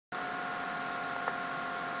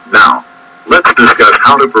Now, let's discuss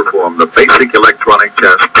how to perform the basic electronic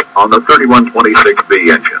tests on the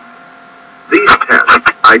 3126B engine. These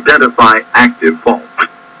tests identify active faults,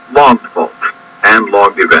 logged faults, and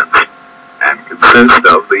logged events, and consist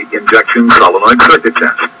of the injection solenoid circuit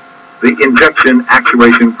test, the injection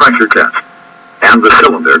actuation pressure test, and the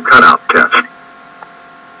cylinder cutout test.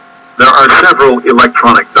 There are several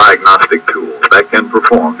electronic diagnostic tools that can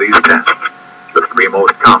perform these tests. The three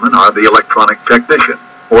most common are the electronic technician,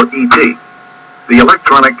 or ET, the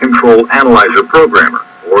electronic control analyzer programmer,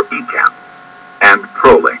 or ECAP, and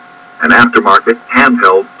ProLink, an aftermarket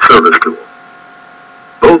handheld service tool.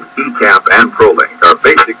 Both ECAP and ProLink are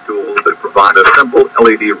basic tools that provide a simple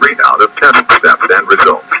LED readout of test steps and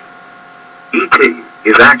results. ET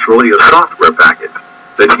is actually a software package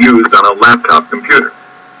that's used on a laptop computer.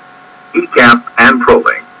 ECAP and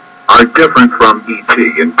ProLink are different from ET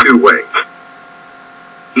in two ways.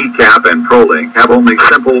 ECAP and ProLink have only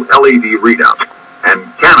simple LED readouts and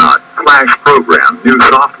cannot flash program new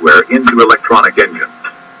software into electronic engines.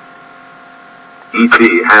 ET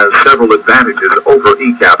has several advantages over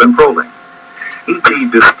ECAP and ProLink.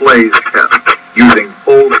 ET displays tests using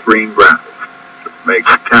full-screen graphics, which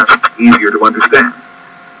makes tests easier to understand.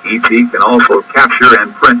 ET can also capture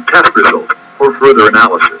and print test results for further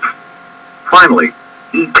analysis. Finally,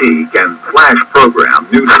 ET can flash program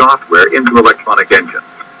new software into electronic engines.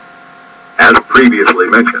 As previously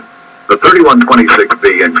mentioned, the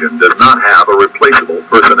 3126B engine does not have a replaceable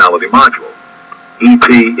personality module. ET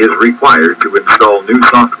is required to install new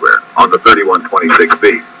software on the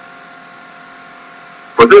 3126B.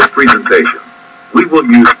 For this presentation, we will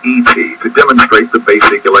use ET to demonstrate the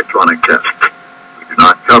basic electronic tests. We do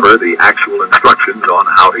not cover the actual instructions on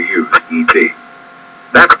how to use ET.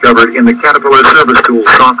 That's covered in the Caterpillar Service Tool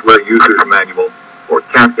Software User's Manual, or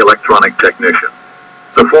CAT Electronic Technician.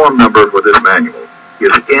 The form number for this manual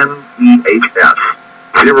is NEHS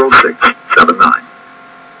 0679.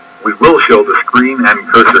 We will show the screen and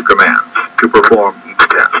cursor commands to perform each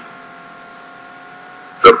test.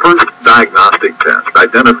 The first diagnostic test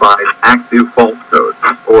identifies active fault codes,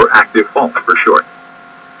 or active faults for short.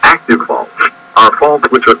 Active faults are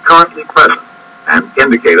faults which are currently present and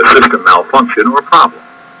indicate a system malfunction or problem.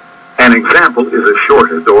 An example is a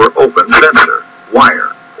shorted or open sensor,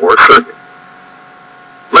 wire, or circuit.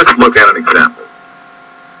 Let's look at an example.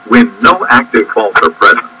 When no active faults are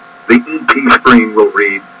present, the ET screen will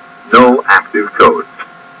read no active codes.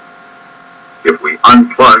 If we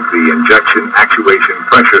unplug the injection actuation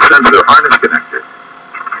pressure sensor harness connector,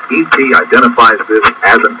 ET identifies this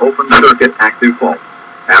as an open circuit active fault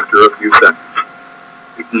after a few seconds.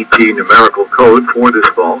 The ET numerical code for this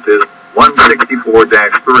fault is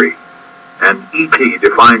 164-3, and ET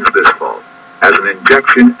defines this fault as an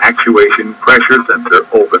injection actuation pressure sensor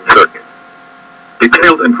open circuit.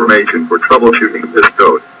 Detailed information for troubleshooting this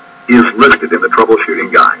code is listed in the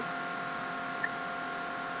troubleshooting guide.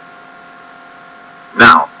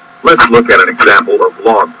 Now, let's look at an example of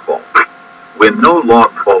logged faults. When no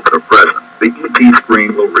logged faults are present, the ET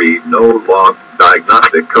screen will read no logged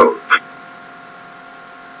diagnostic codes.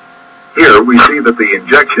 Here we see that the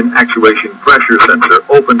injection actuation pressure sensor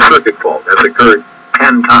open circuit fault has occurred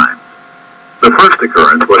 10 times. The first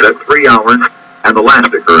occurrence was at 3 hours, and the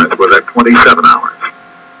last occurrence was at 27 hours.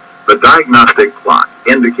 The diagnostic clock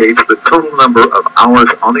indicates the total number of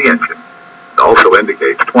hours on the engine. It also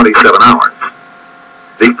indicates 27 hours.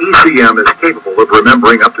 The ECM is capable of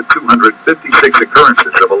remembering up to 256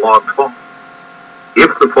 occurrences of a logged fault.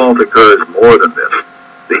 If the fault occurs more than this,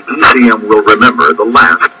 the ECM will remember the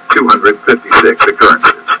last 256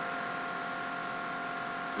 occurrences.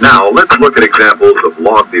 Now let's look at examples of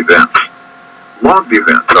logged events. Logged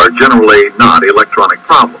events are generally not electronic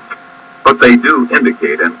problems, but they do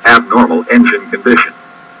indicate an abnormal engine condition.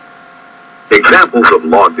 Examples of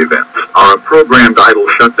logged events are a programmed idle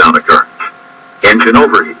shutdown occurrence, engine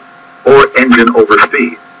overheat, or engine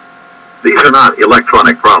overspeed. These are not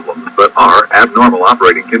electronic problems, but are abnormal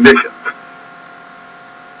operating conditions.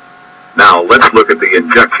 Now let's look at the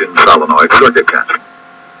injection solenoid circuit test.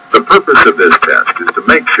 The purpose of this test is to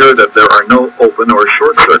make sure that there are no open or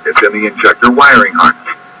short circuits in the injector wiring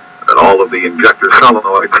harness, and that all of the injector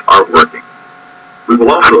solenoids are working. We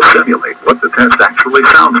will also simulate what the test actually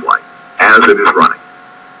sounds like as it is running.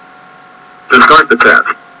 To start the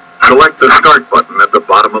test, select the Start button at the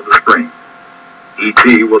bottom of the screen. ET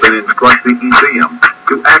will then instruct the ECM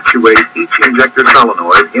to actuate each injector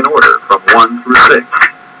solenoid in order from 1 through 6.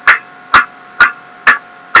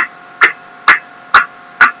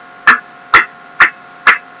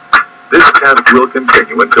 This test will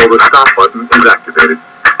continue until the Stop button is activated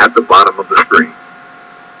at the bottom of the screen.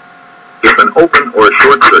 If an open or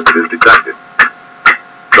short circuit is detected,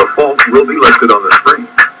 the fault will be listed on the screen,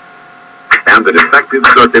 and the defective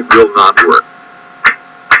circuit will not work.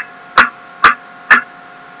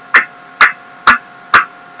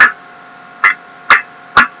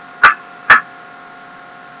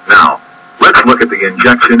 Now, let's look at the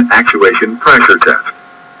injection actuation pressure test.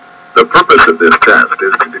 The purpose of this test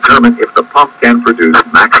is to determine if the pump can produce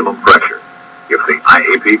maximum pressure, if the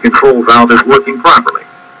IAP control valve is working properly,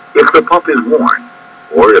 if the pump is worn,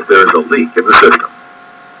 or if there is a leak in the system.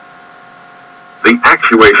 The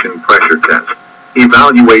actuation pressure test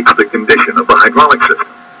evaluates the condition of the hydraulic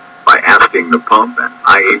system by asking the pump and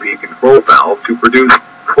IAP control valve to produce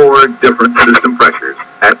 4 different system pressures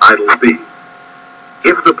at idle speed.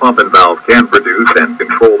 If the pump and valve can produce and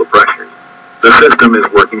control the pressures, the system is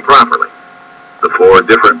working properly. The 4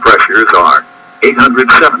 different pressures are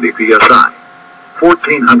 870 psi,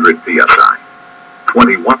 1400 psi,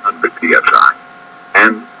 2100 psi,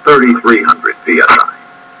 and 3300 psi.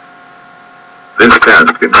 This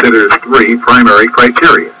test considers 3 primary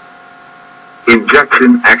criteria: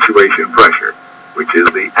 injection actuation pressure, which is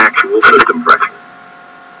the actual system pressure;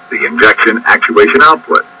 the injection actuation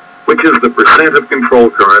output, which is the percent of control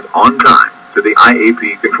current on time to the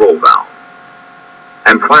IAP control valve;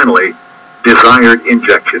 and finally, desired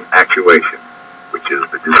injection actuation, which is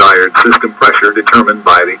the desired system pressure determined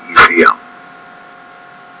by the ECM.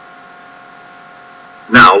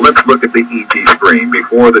 Now let's look at the ET screen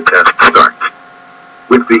before the test starts.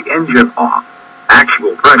 With the engine off,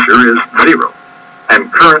 actual pressure is 0,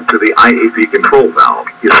 and current to the IAP control valve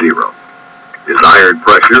is 0. Desired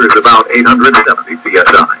pressure is about 870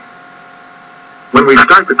 psi. When we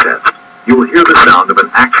start the test, you will hear the sound of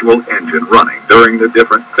an actual engine running during the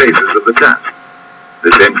different phases of the test.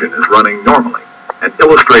 This engine is running normally and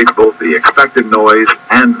illustrates both the expected noise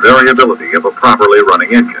and variability of a properly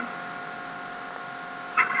running engine.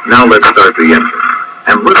 Now let's start the engine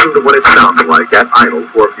and listen to what it sounds like at idle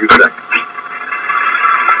for a few seconds.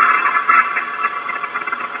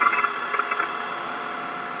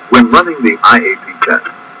 When running the IAP test,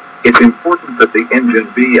 it's important that the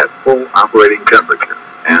engine be at full operating temperature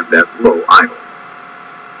and at low idle.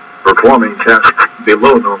 Performing tests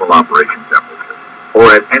below normal operation temperature, or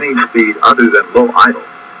at any speed other than low idle,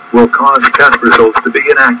 will cause test results to be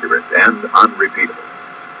inaccurate and unrepeatable.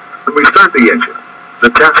 When we start the engine, the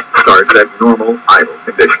test starts at normal idle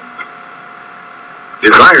conditions.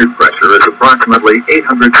 Desired pressure is approximately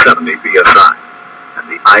 870 psi, and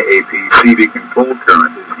the IAP CV control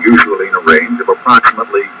current is usually in a range of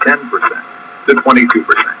approximately 10% to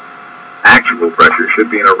 22%. Actual pressure should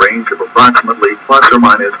be in a range of approximately plus or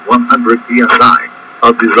minus 100 psi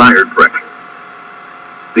of desired pressure.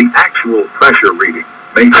 The actual pressure reading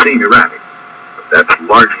may seem erratic, but that's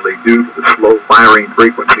largely due to the slow firing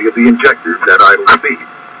frequency of the injectors at idle speed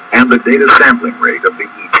and the data sampling rate of the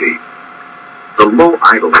ET. The low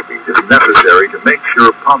idle speed is necessary to make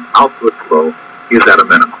sure pump output flow is at a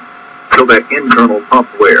minimum, so that internal pump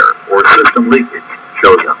wear or system leakage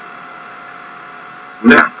shows up.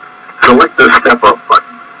 Next, select the step-up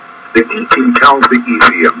button. The ET tells the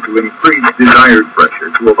ECM to increase desired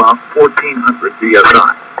pressure to about 1400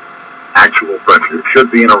 psi. Actual pressure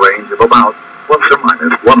should be in a range of about plus or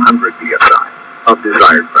minus 100 psi of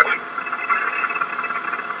desired pressure.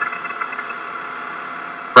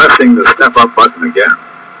 Pressing the step-up button again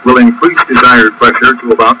will increase desired pressure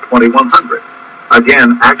to about 2100.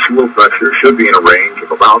 Again, actual pressure should be in a range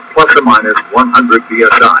of about plus or minus 100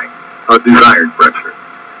 psi of desired pressure.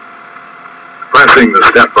 Pressing the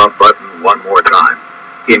step-up button one more time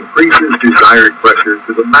increases desired pressure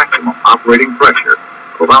to the maximum operating pressure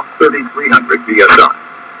of about 3300 psi.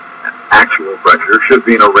 And actual pressure should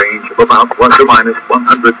be in a range of about plus or minus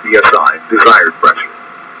 100 psi desired pressure.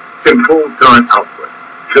 Controlled current output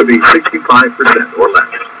should be 65% or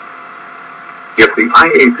less. If the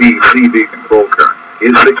IAP CV control current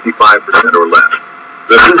is 65% or less,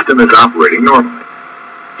 the system is operating normally.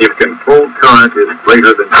 If controlled current is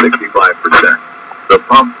greater than 65%, the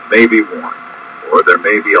pump may be worn, or there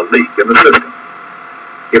may be a leak in the system.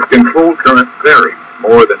 If controlled current varies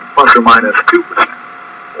more than plus or minus 2%,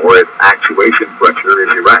 or if actuation pressure is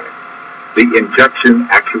erratic, the injection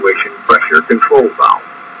actuation pressure control valve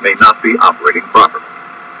may not be operating properly.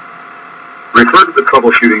 Refer to the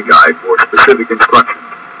troubleshooting guide for specific instructions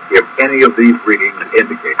if any of these readings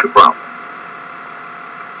indicates a problem.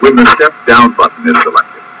 When the step-down button is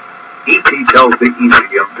selected, ET tells the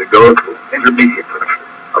ECM to go to intermediate pressure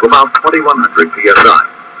of about 2100 psi.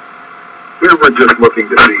 Here we're just looking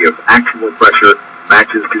to see if actual pressure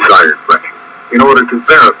matches desired pressure in order to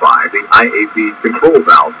verify the IAP control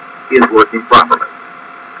valve is working properly.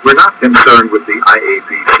 We're not concerned with the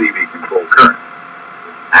IAP-CV control current.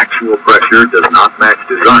 Actual pressure does not match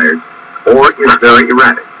desired or is very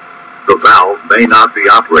erratic. The valve may not be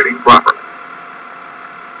operating properly.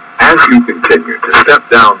 As you continue to step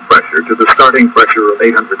down pressure to the starting pressure of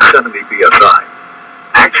 870 psi,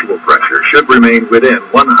 actual pressure should remain within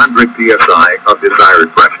 100 psi of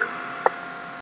desired pressure.